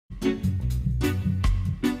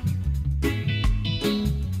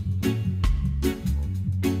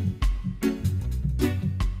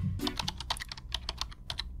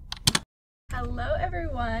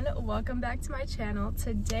welcome back to my channel.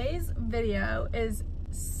 Today's video is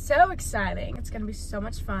so exciting. It's gonna be so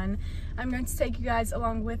much fun. I'm going to take you guys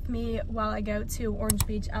along with me while I go to Orange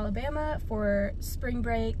Beach, Alabama for spring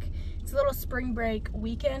break. It's a little spring break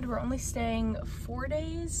weekend. We're only staying 4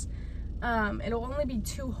 days. It'll only be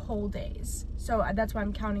 2 whole days, so that's why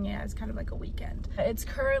I'm counting it as kind of like a weekend. It's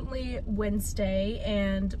currently Wednesday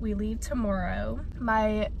and we leave tomorrow.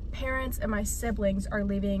 My parents and my siblings are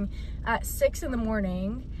leaving at 6 in the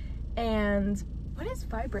morning. And what is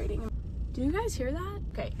vibrating? Do you guys hear that?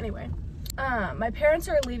 Okay, anyway, my parents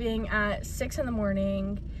are leaving at 6 in the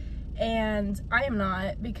morning and I am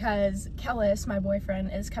not, because Kellis, my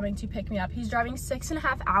boyfriend, is coming to pick me up. He's driving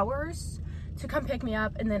 6.5 hours to come pick me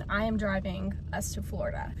up, and then I am driving us to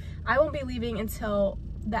Florida. I won't be leaving until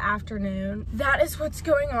the afternoon. That is what's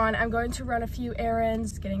going on. I'm going to run a few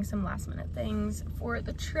errands, getting some last minute things for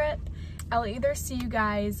the trip. I'll either see you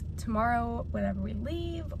guys tomorrow whenever we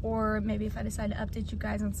leave, or maybe if I decide to update you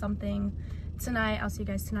guys on something tonight, I'll see you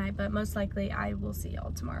guys tonight, but most likely I will see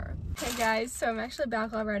y'all tomorrow. Hey guys, so I'm actually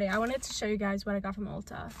back already. I wanted to show you guys what I got from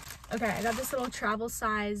Ulta. Okay, I got this little travel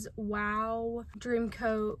size Wow Dream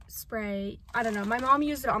Coat spray. I don't know, my mom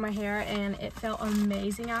used it on my hair and it felt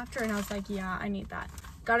amazing after, and I was like, yeah, I need that.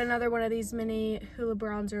 Got another one of these mini Hula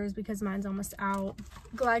bronzers because mine's almost out.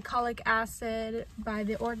 Glycolic acid by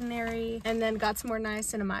The Ordinary, and then got some more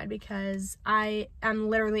niacinamide because I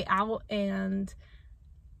am literally out and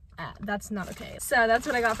that's not okay. So that's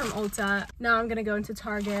what I got from Ulta. Now I'm gonna go into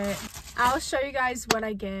Target. I'll show you guys what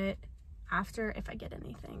I get after, if I get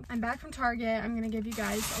anything. I'm back from Target. I'm gonna give you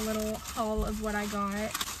guys a little haul of what I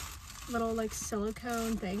got. Little like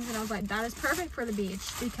silicone things, and I was like, that is perfect for the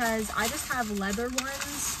beach because I just have leather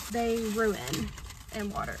ones. They ruin in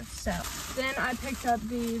water. So then I picked up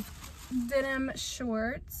these denim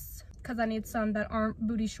shorts because I need some that aren't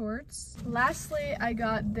booty shorts. Lastly, I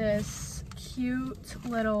got this cute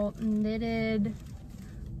little knitted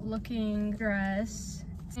looking dress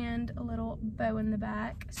and a little bow in the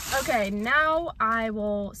back. Okay, now I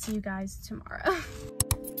will see you guys tomorrow.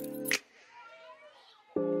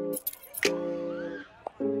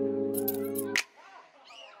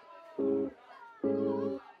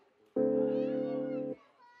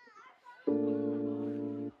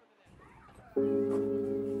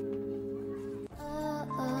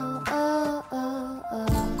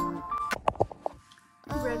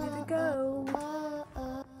 Ready to go.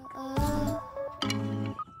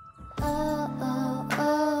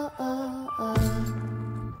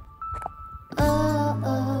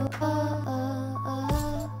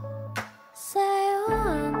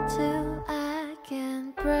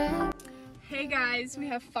 Hey guys, we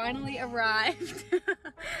have finally arrived.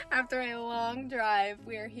 After a long drive,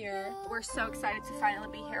 we are here. We're so excited to finally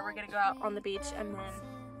be here. We're gonna go out on the beach and then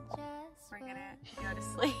we're gonna go to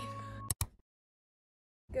sleep.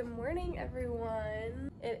 Good morning,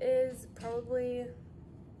 everyone. It is probably,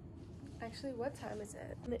 actually, what time is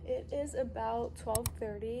it? It is about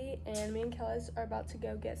 12:30 and me and Kellis are about to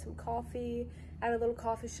go get some coffee at a little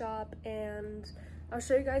coffee shop, and I'll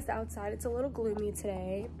show you guys the outside. It's a little gloomy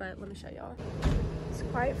today, but let me show y'all. It's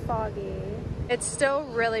quite foggy. It's still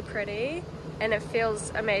really pretty and it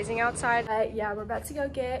feels amazing outside. Yeah, we're about to go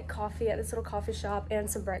get coffee at this little coffee shop and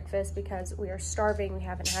some breakfast because we are starving. We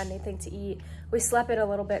haven't had anything to eat. We slept in a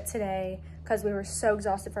little bit today because we were so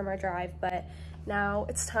exhausted from our drive, but now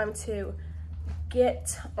it's time to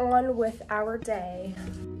get on with our day.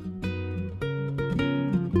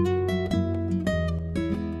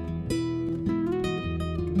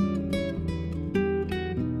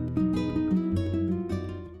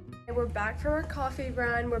 We're back from our coffee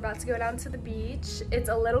run. We're about to go down to the beach. It's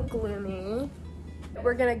a little gloomy.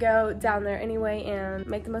 We're gonna go down there anyway and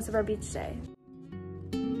make the most of our beach day.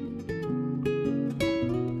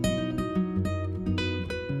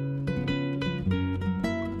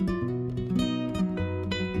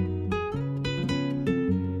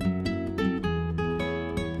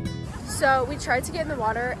 So we tried to get in the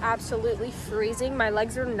water, absolutely freezing. My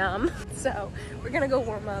legs are numb. So we're gonna go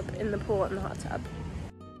warm up in the pool and the hot tub.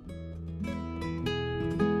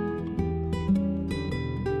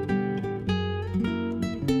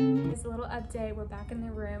 Update, we're back in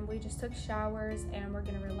the room. We just took showers and we're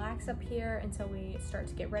gonna relax up here until we start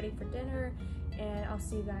to get ready for dinner, and I'll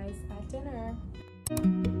see you guys at dinner.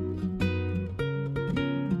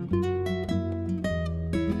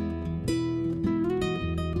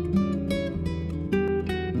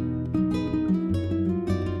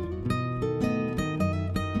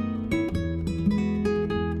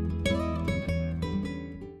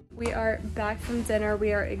 We are back from dinner.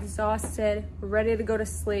 We are exhausted, ready to go to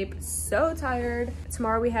sleep, so tired.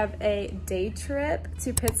 Tomorrow we have a day trip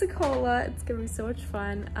to Pensacola. It's gonna be so much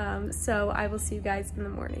fun. So I will see you guys in the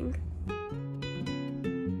morning.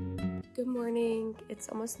 Good morning. It's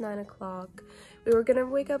almost 9 o'clock. We were gonna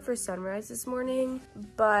wake up for sunrise this morning,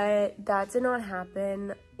 but that did not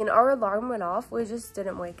happen. And our alarm went off. We just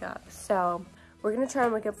didn't wake up. So we're gonna try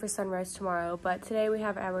and wake up for sunrise tomorrow. But today we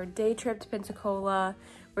have our day trip to Pensacola.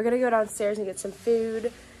 We're gonna go downstairs and get some food,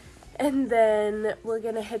 and then we're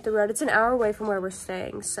gonna hit the road. It's an hour away from where we're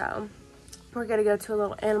staying, so we're gonna go to a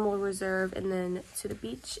little animal reserve and then to the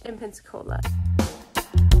beach in Pensacola.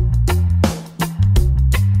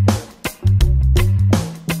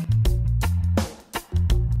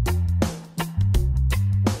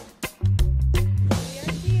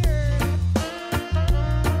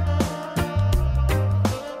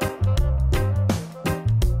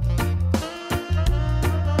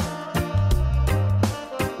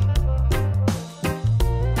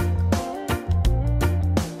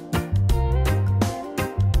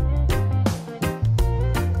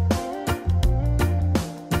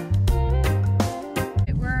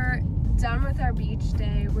 Beach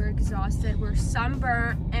day. We're exhausted, we're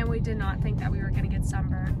sunburnt, and we did not think that we were gonna get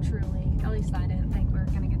sunburnt, truly. At least I didn't think we were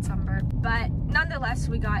gonna get sunburnt. But nonetheless,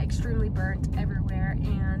 we got extremely burnt everywhere,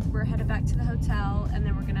 and we're headed back to the hotel, and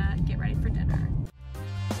then we're gonna get ready for dinner.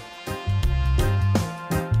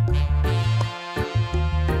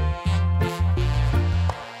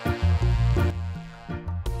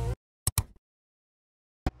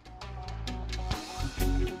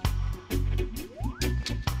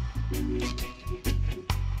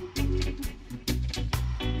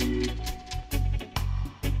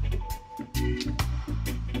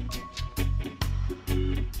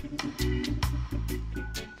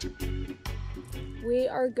 We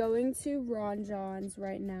are going to Ron John's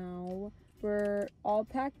right now. We're all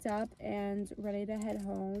packed up and ready to head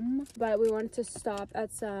home, but we wanted to stop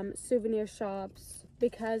at some souvenir shops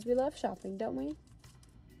because we love shopping, don't we?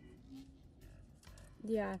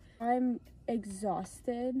 Yeah, I'm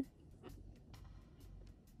exhausted.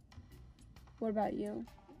 What about you?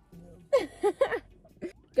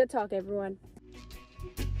 Good talk, everyone.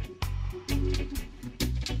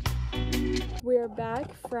 We are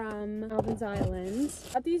back from Alvin's Island.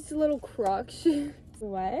 Got these little Crocs.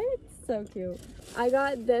 What? So cute. I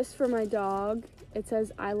got this for my dog. It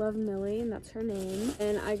says I love Millie, and that's her name.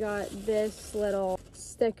 And I got this little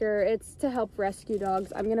sticker. It's to help rescue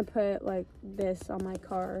dogs. I'm gonna put like this on my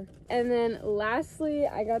car. And then lastly,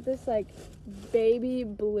 I got this like baby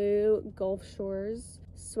blue Gulf Shores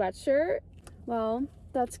sweatshirt. Well,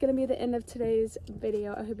 that's gonna be the end of today's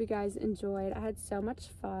video. I hope you guys enjoyed. I had so much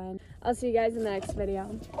fun. I'll see you guys in the next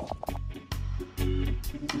video.